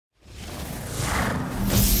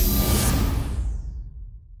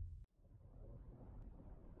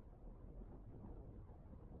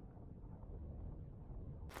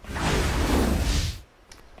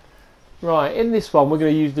Right, in this one we're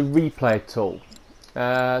going to use the replay tool.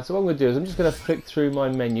 So what I'm going to do is I'm just going to flick through my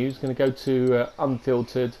menus, going to go to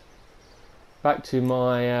unfiltered, back to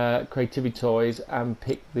my creativity toys and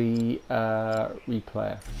pick the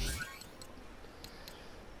replayer.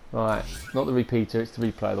 Right, not the repeater, it's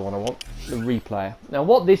the replayer, the one I want, the replayer. Now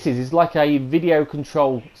what this is like a video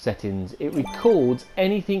control settings. It records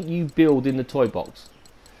anything you build in the toy box.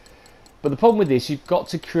 But the problem with this, you've got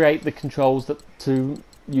to create the controls to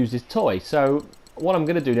use this toy. So what I'm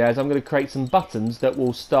going to do now is I'm going to create some buttons that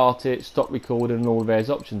will start it, stop recording and all the various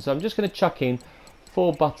options. So I'm just going to chuck in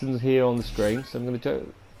 4 buttons here on the screen. So I'm going to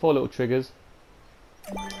do 4 little triggers.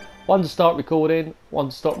 One to start recording, one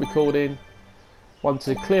to stop recording, one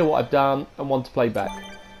to clear what I've done, and one to play back.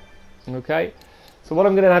 Okay, so what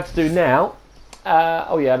I'm going to have to do now,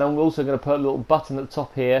 oh yeah, and I'm also going to put a little button at the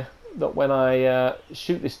top here that when I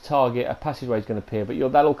shoot this target, a passageway is going to appear, but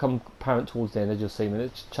that'll come apparent towards the end, as you'll see.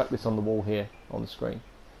 Let's chuck this on the wall here on the screen.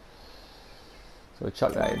 So we'll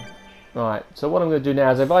chuck that in. Right, so what I'm going to do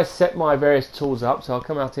now is if I set my various tools up, so I'll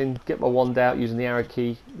come out in, get my wand out using the arrow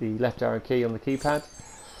key, the left arrow key on the keypad,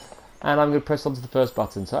 and I'm going to press onto the first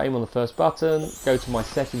button. So aim on the first button, go to my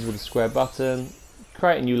settings with the square button,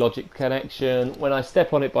 create a new logic connection. When I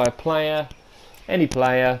step on it by a player, any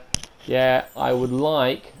player, yeah, I would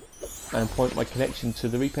like, and point my connection to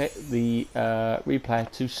the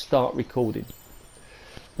replayer to start recording.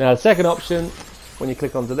 Now the second option, when you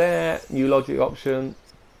click onto there, new logic option,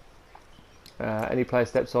 any player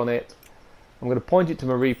steps on it, I'm going to point it to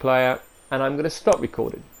my replayer and I'm going to stop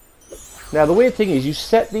recording. Now the weird thing is you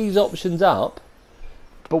set these options up,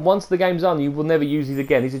 but once the game's on you will never use these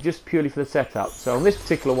again. These are just purely for the setup. So on this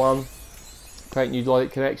particular one, create new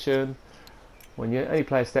logic connection, when any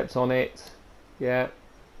player steps on it, yeah,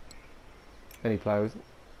 any players,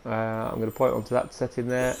 I'm going to point onto that setting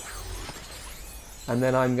there, and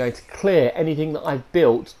then I'm going to clear anything that I've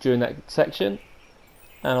built during that section.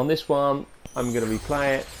 And on this one I'm going to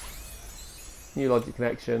replay it, new logic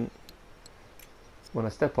connection, when I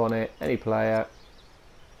step on it, any player,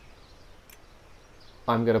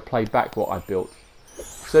 I'm going to play back what I've built.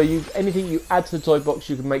 So anything you add to the toy box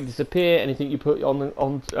you can make disappear, anything you put on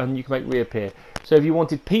and you can make reappear. So if you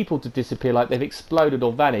wanted people to disappear, like they've exploded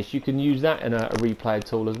or vanished, you can use that in a replay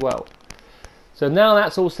tool as well. So now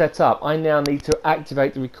that's all set up, I now need to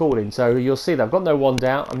activate the recording. So you'll see that I've got no wand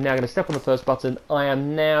out. I'm now going to step on the first button. I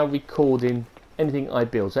am now recording anything I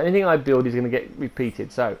build. So anything I build is going to get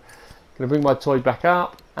repeated. So I'm going to bring my toy back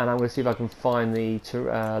up and I'm going to see if I can find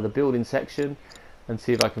the building section and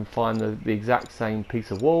see if I can find the exact same piece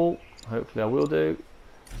of wall. Hopefully I will do.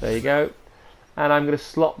 There you go. And I'm going to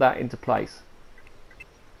slot that into place.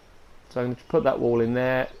 So I'm going to put that wall in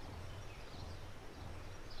there.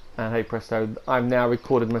 And hey presto, I've now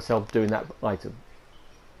recorded myself doing that item.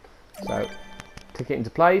 So click it into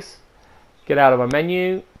place, get out of my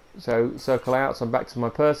menu, so circle out, so I'm back to my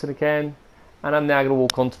person again, and I'm now going to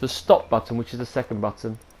walk onto the stop button, which is the second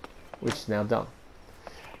button, which is now done.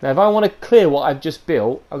 Now if I want to clear what I've just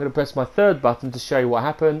built, I'm going to press my third button to show you what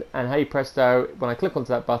happened, and hey presto, when I click onto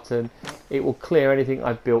that button it will clear anything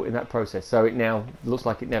I've built in that process. So it now looks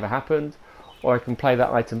like it never happened, or I can play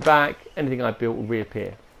that item back, anything I built will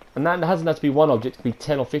reappear. And that doesn't have to be one object, it could be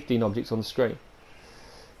 10 or 15 objects on the screen.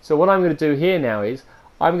 So what I'm going to do here now is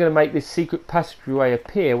I'm going to make this secret passageway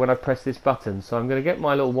appear when I press this button. So I'm going to get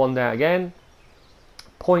my little wand out again,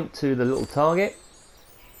 point to the little target.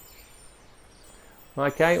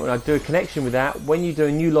 Okay, when I do a connection with that, when you do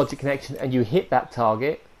a new logic connection and you hit that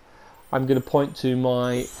target, I'm going to point to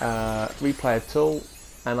my replayer tool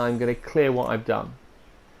and I'm going to clear what I've done.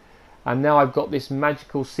 And now I've got this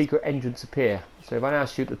magical secret entrance appear. So if I now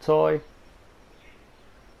shoot the toy,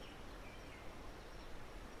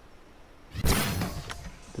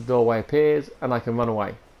 the doorway appears and I can run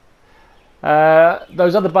away.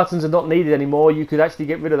 Those other buttons are not needed anymore. You could actually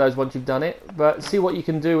get rid of those once you've done it, but see what you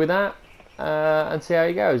can do with that and see how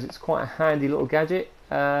it goes. It's quite a handy little gadget,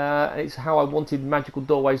 and it's how I wanted magical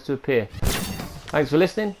doorways to appear. Thanks for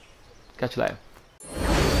listening. Catch you later.